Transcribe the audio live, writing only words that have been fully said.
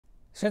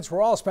Since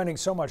we're all spending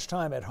so much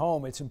time at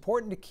home, it's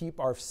important to keep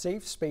our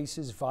safe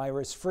spaces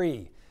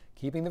virus-free.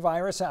 Keeping the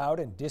virus out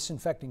and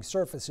disinfecting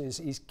surfaces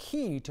is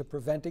key to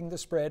preventing the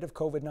spread of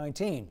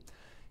COVID-19.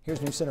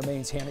 Here's News Center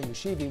Maine's Hannah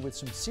Yeshivi with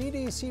some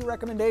CDC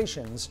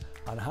recommendations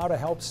on how to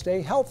help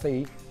stay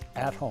healthy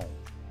at home.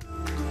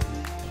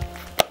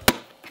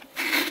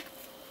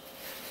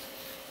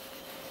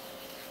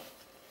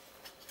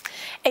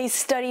 A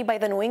study by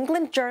the New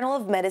England Journal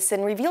of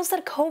Medicine reveals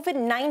that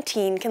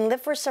COVID-19 can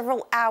live for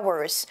several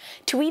hours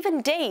to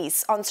even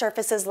days on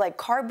surfaces like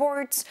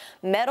cardboards,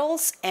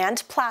 metals,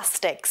 and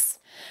plastics.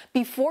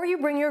 Before you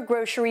bring your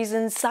groceries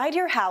inside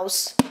your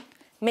house,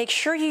 make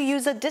sure you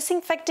use a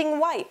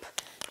disinfecting wipe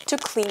to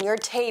clean your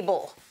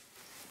table.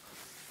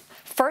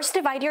 First,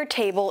 divide your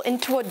table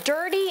into a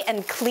dirty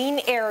and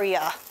clean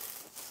area.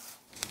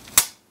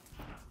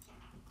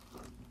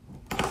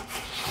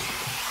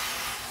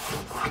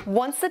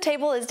 Once the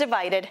table is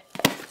divided,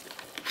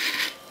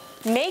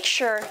 make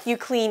sure you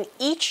clean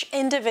each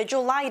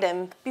individual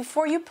item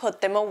before you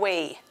put them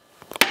away.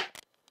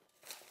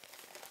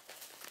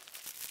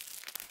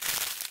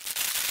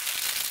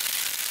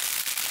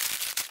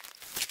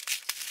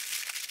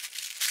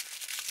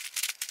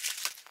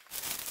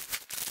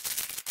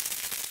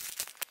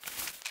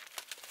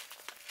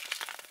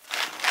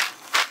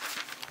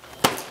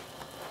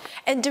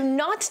 And do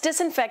not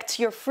disinfect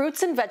your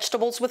fruits and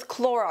vegetables with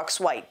Clorox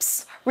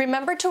wipes.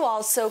 Remember to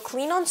also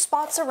clean on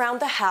spots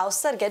around the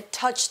house that get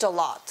touched a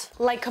lot,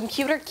 like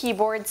computer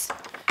keyboards,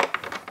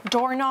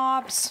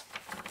 doorknobs,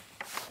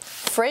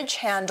 fridge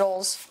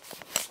handles,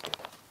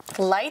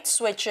 light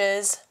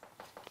switches,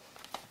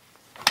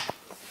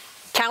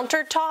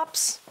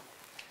 countertops,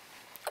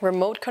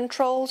 remote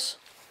controls,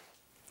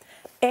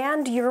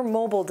 and your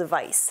mobile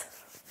device.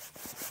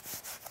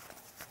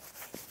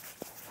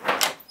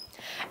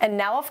 And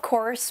now, of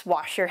course,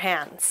 wash your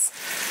hands.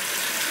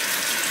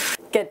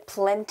 Get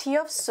plenty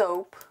of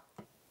soap.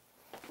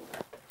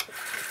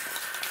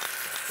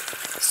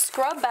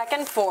 Scrub back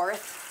and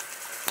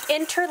forth.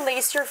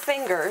 Interlace your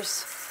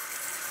fingers.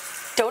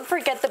 Don't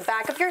forget the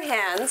back of your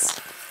hands.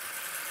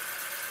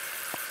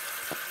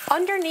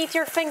 Underneath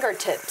your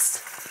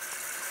fingertips.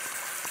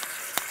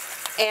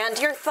 And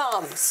your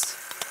thumbs.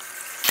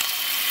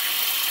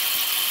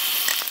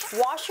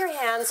 Wash your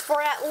hands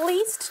for at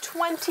least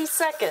 20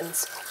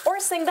 seconds or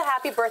sing the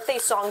happy birthday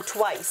song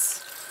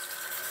twice.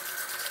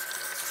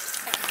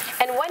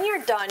 And when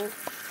you're done,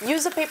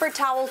 use a paper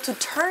towel to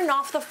turn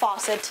off the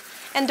faucet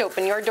and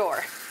open your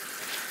door.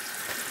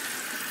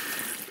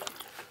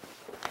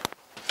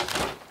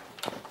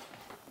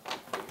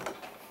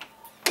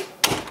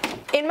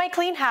 In my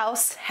clean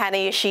house, Hannah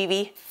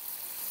Yeshivi,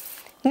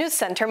 News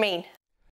Center, Maine.